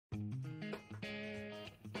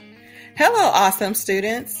Hello, awesome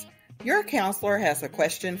students. Your counselor has a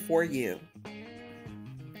question for you.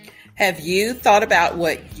 Have you thought about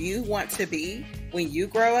what you want to be when you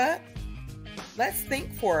grow up? Let's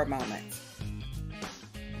think for a moment.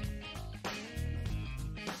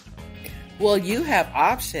 Well, you have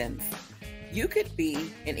options. You could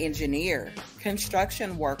be an engineer,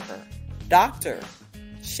 construction worker, doctor,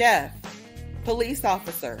 chef, police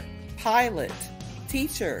officer, pilot,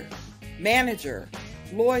 teacher, manager,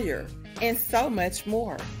 lawyer, and so much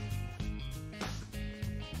more.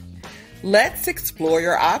 Let's explore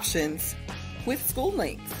your options with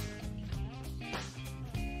SchooLinks.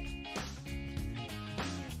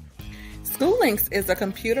 SchooLinks is a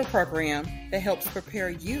computer program that helps prepare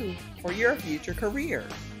you for your future career.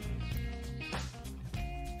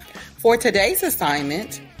 For today's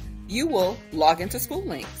assignment, you will log into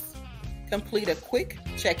SchooLinks, complete a quick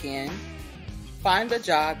check-in, find the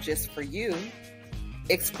job just for you,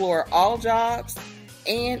 explore all jobs,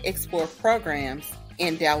 and explore programs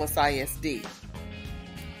in Dallas ISD.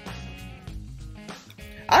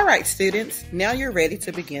 All right, students, now you're ready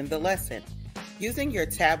to begin the lesson. Using your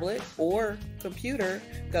tablet or computer,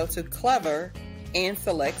 go to Clever and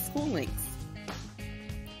select SchooLinks.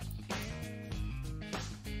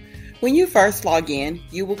 When you first log in,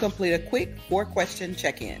 you will complete a quick 4-question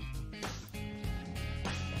check-in.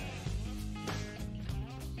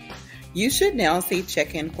 You should now see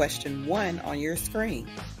check-in question 1 on your screen.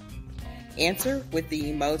 Answer with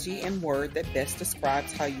the emoji and word that best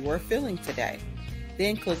describes how you are feeling today.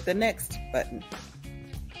 Then click the Next button.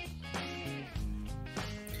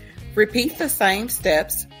 Repeat the same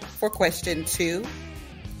steps for question 2,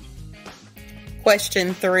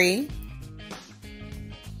 question 3,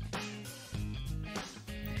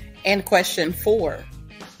 and question 4.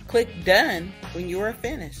 Click Done when you are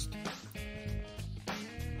finished.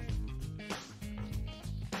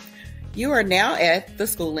 You are now at the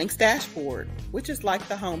SchooLinks dashboard, which is like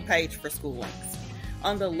the home page for SchooLinks.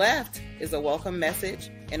 On the left is a welcome message,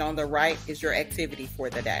 and on the right is your activity for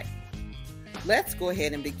the day. Let's go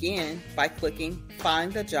ahead and begin by clicking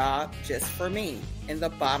Find the Job Just for Me in the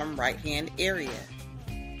bottom right-hand area.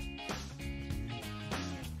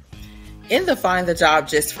 In the Find the Job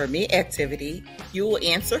Just for Me activity, you will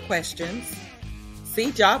answer questions,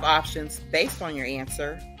 see job options based on your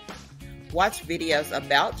answer, watch videos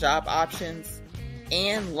about job options,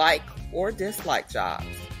 and like or dislike jobs.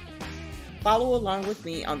 Follow along with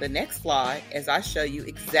me on the next slide as I show you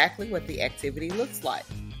exactly what the activity looks like.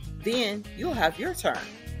 Then you'll have your turn.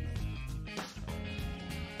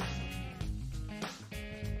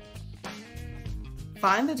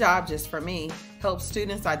 Find the Job Just for Me helps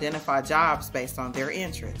students identify jobs based on their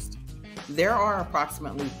interest. There are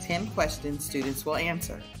approximately 10 questions students will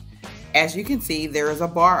answer. As you can see, there is a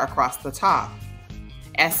bar across the top.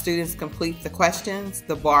 As students complete the questions,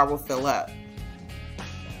 the bar will fill up.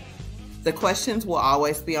 The questions will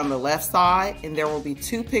always be on the left side, and there will be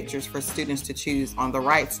 2 pictures for students to choose on the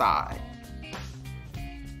right side.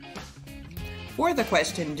 For the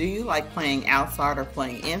question, do you like playing outside or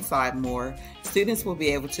playing inside more, students will be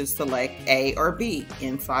able to select A or B,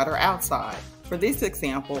 inside or outside. For this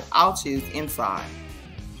example, I'll choose inside.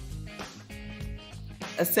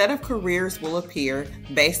 A set of careers will appear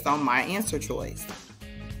based on my answer choice.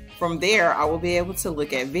 From there, I will be able to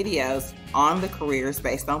look at videos on the careers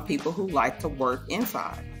based on people who like to work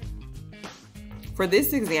inside. For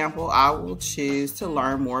this example, I will choose to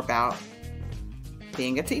learn more about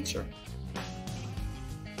being a teacher.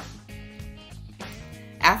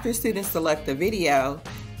 After students select the video,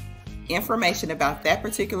 information about that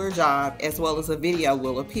particular job as well as a video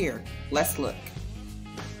will appear. Let's look.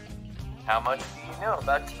 How much do you know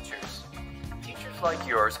about teachers? Teachers like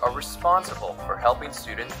yours are responsible for helping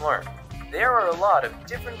students learn. There are a lot of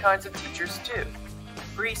different kinds of teachers too.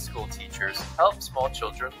 Preschool teachers help small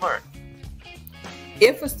children learn.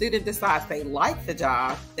 If a student decides they like the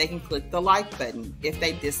job, they can click the like button. If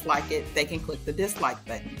they dislike it, they can click the dislike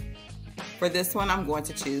button. For this one, I'm going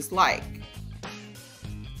to choose like.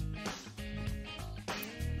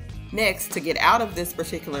 Next, to get out of this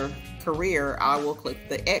particular career, I will click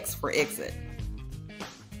the X for exit.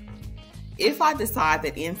 If I decide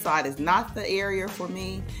that inside is not the area for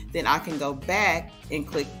me, then I can go back and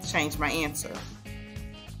click change my answer.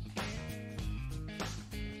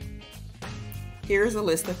 Here's a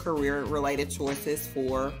list of career-related choices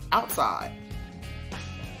for outside.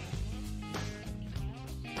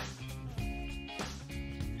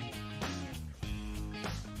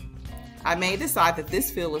 I may decide that this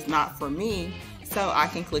field is not for me, so I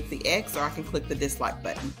can click the X or I can click the dislike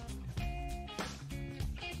button.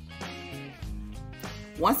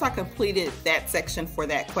 Once I completed that section for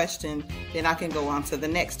that question, then I can go on to the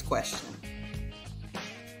next question.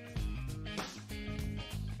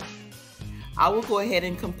 I will go ahead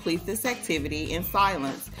and complete this activity in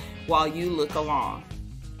silence while you look along.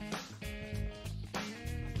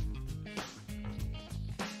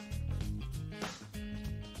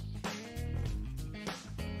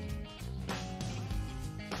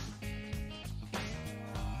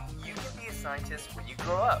 You can be a scientist when you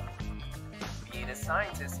grow up. Being a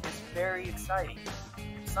scientist is very exciting.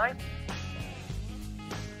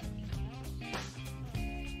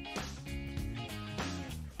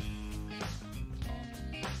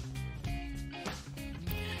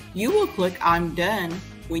 You will click I'm done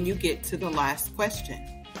when you get to the last question.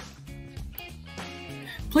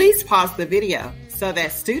 Please pause the video so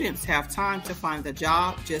that students have time to find the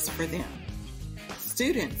job just for them.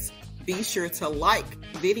 Students, be sure to like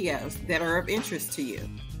videos that are of interest to you.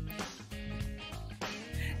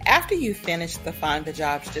 After you finish the Find the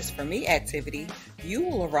Jobs Just for Me activity, you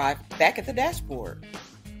will arrive back at the dashboard.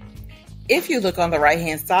 If you look on the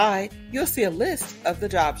right-hand side, you'll see a list of the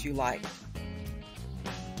jobs you like.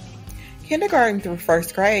 Kindergarten through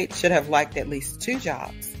first grade should have liked at least 2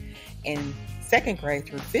 jobs, and second grade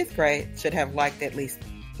through 5th grade should have liked at least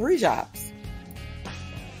 3 jobs.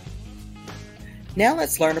 Now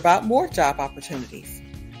let's learn about more job opportunities.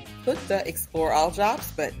 Click the Explore All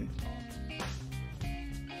Jobs button.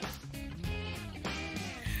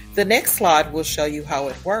 The next slide will show you how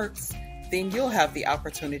it works, then you'll have the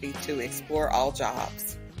opportunity to explore all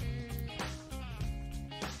jobs.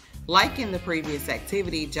 Like in the previous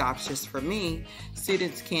activity, Jobs Just for Me,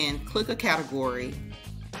 students can click a category,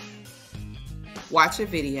 watch a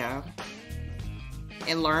video,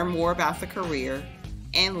 and learn more about the career,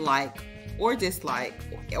 and like or dislike,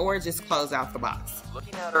 or just close out the box.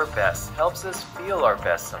 Looking at our best helps us feel our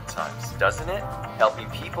best sometimes, doesn't it? Helping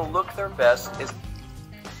people look their best is...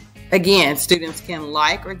 Again, students can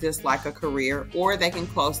like or dislike a career, or they can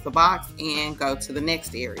close the box and go to the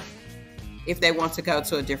next area. If they want to go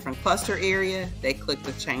to a different cluster area, they click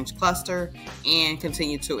the Change Cluster and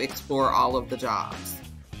continue to explore all of the jobs.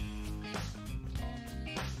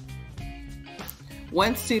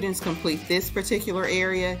 Once students complete this particular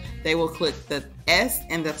area, they will click the S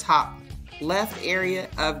in the top left area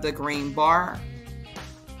of the green bar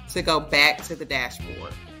to go back to the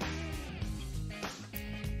dashboard.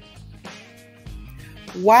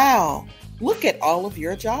 Wow, look at all of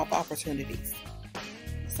your job opportunities.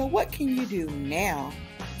 So what can you do now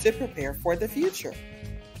to prepare for the future?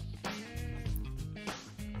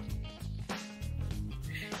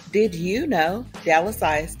 Did you know Dallas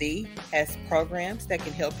ISD has programs that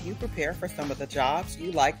can help you prepare for some of the jobs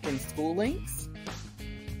you liked in SchooLinks?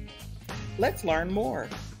 Let's learn more.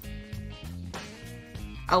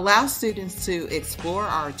 Allow students to explore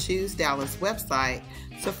our Choose Dallas website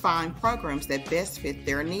to find programs that best fit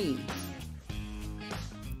their needs.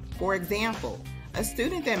 For example, a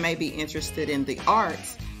student that may be interested in the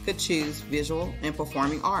arts could choose Visual and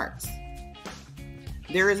Performing Arts.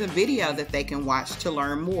 There is a video that they can watch to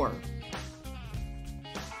learn more.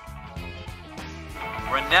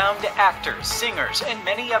 Renowned actors, singers, and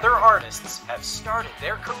many other artists have started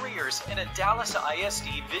their careers in a Dallas ISD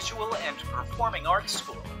visual and performing arts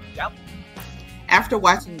school. After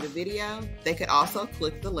watching the video, they could also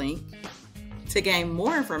click the link to gain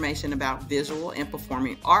more information about visual and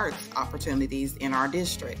performing arts opportunities in our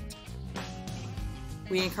district.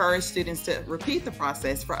 We encourage students to repeat the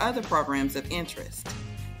process for other programs of interest.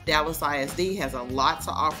 Dallas ISD has a lot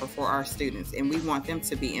to offer for our students, and we want them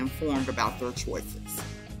to be informed about their choices.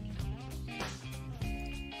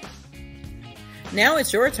 Now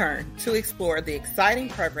it's your turn to explore the exciting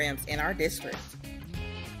programs in our district.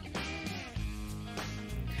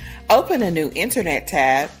 Open a new internet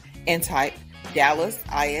tab and type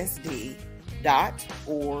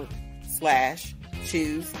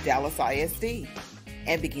dallasisd.org/choose-dallasisd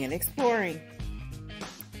and begin exploring.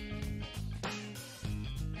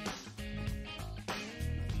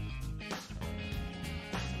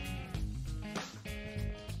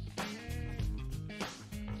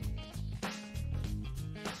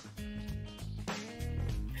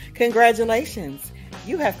 Congratulations!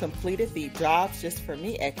 You have completed the Jobs Just for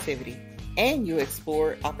Me activity, and you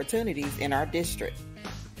explored opportunities in our district.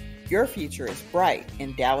 Your future is bright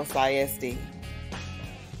in Dallas ISD.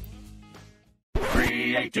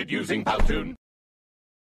 Created using Powtoon.